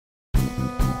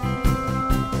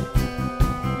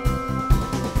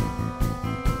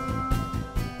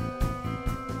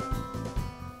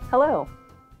Hello.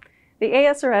 The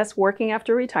ASRS Working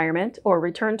After Retirement or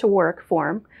Return to Work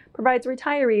form provides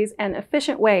retirees an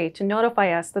efficient way to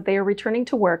notify us that they are returning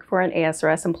to work for an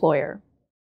ASRS employer.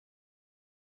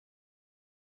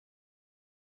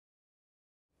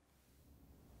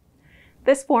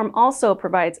 This form also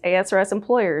provides ASRS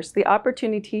employers the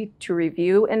opportunity to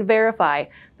review and verify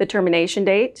the termination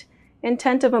date,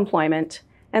 intent of employment,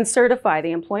 and certify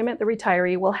the employment the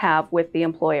retiree will have with the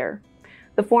employer.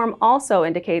 The form also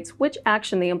indicates which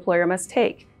action the employer must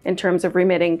take in terms of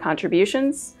remitting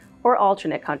contributions or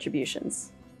alternate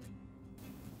contributions.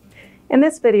 In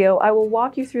this video, I will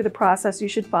walk you through the process you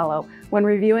should follow when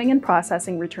reviewing and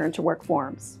processing return to work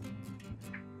forms.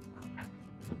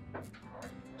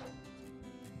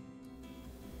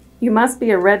 You must be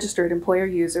a registered employer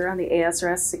user on the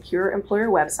ASRS Secure Employer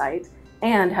website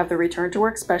and have the Return to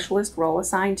Work Specialist role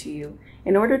assigned to you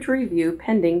in order to review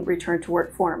pending Return to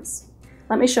Work forms.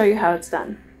 Let me show you how it's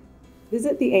done.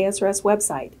 Visit the ASRS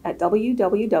website at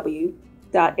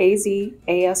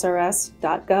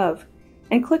www.azasrs.gov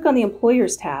and click on the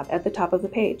Employers tab at the top of the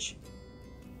page.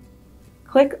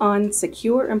 Click on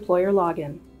Secure Employer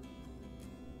Login.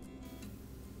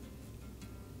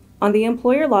 On the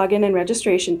Employer Login and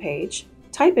Registration page,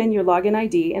 type in your login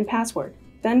ID and password,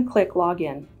 then click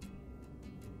Login.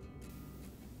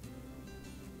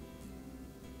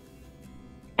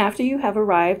 After you have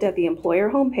arrived at the employer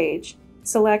homepage,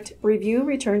 select Review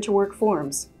Return to Work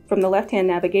Forms from the left-hand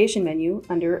navigation menu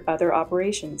under Other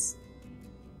Operations.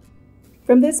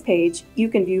 From this page, you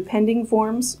can view pending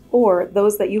forms or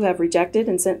those that you have rejected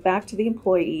and sent back to the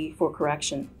employee for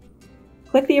correction.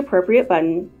 Click the appropriate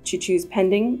button to choose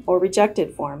pending or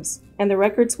rejected forms, and the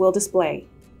records will display.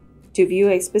 To view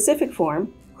a specific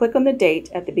form, click on the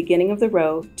date at the beginning of the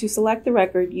row to select the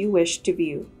record you wish to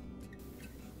view.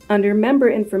 Under Member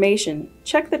Information,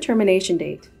 check the termination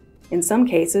date. In some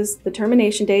cases, the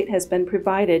termination date has been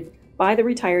provided by the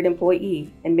retired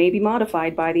employee and may be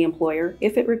modified by the employer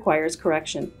if it requires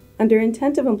correction. Under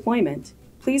Intent of Employment,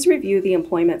 please review the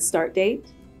employment start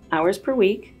date, hours per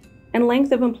week, and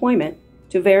length of employment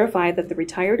to verify that the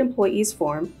retired employee's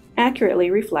form accurately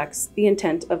reflects the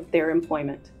intent of their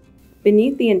employment.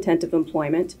 Beneath the Intent of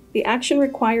Employment, the Action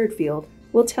Required field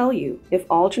will tell you if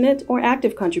alternate or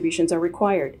active contributions are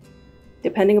required,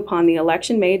 depending upon the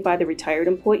election made by the retired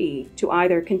employee to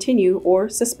either continue or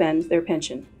suspend their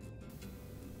pension.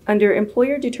 Under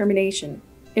Employer Determination,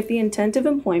 if the intent of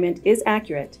employment is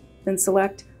accurate, then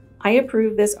select I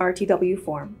approve this RTW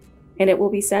form, and it will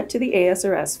be sent to the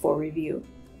ASRS for review.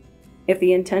 If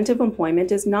the intent of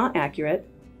employment is not accurate,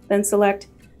 then select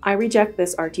I reject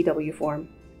this RTW form,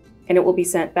 and it will be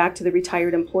sent back to the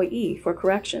retired employee for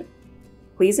correction.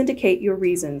 Please indicate your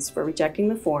reasons for rejecting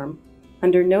the form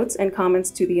under Notes and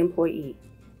Comments to the employee.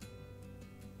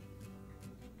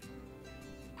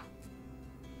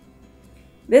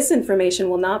 This information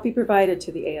will not be provided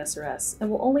to the ASRS and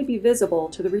will only be visible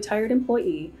to the retired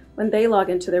employee when they log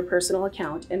into their personal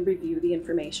account and review the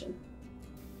information.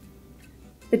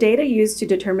 The data used to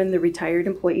determine the retired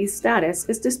employee's status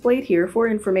is displayed here for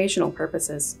informational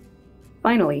purposes.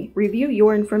 Finally, review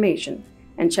your information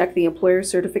and check the employer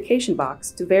certification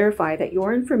box to verify that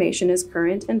your information is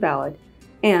current and valid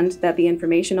and that the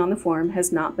information on the form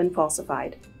has not been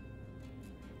falsified.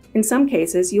 In some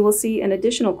cases, you will see an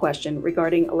additional question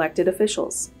regarding elected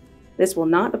officials. This will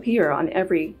not appear on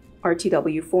every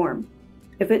RTW form.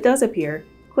 If it does appear,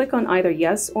 click on either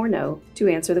yes or no to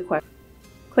answer the question.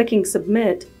 Clicking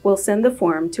Submit will send the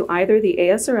form to either the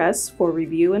ASRS for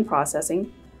review and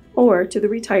processing or to the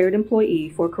retired employee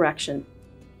for correction.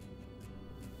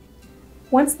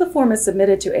 Once the form is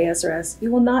submitted to ASRS,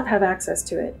 you will not have access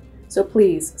to it, so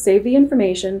please save the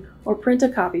information or print a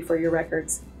copy for your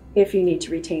records if you need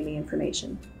to retain the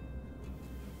information.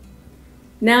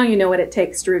 Now you know what it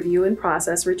takes to review and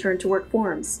process return to work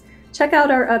forms. Check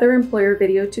out our other employer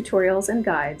video tutorials and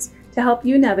guides to help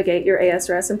you navigate your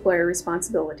ASRS employer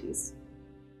responsibilities.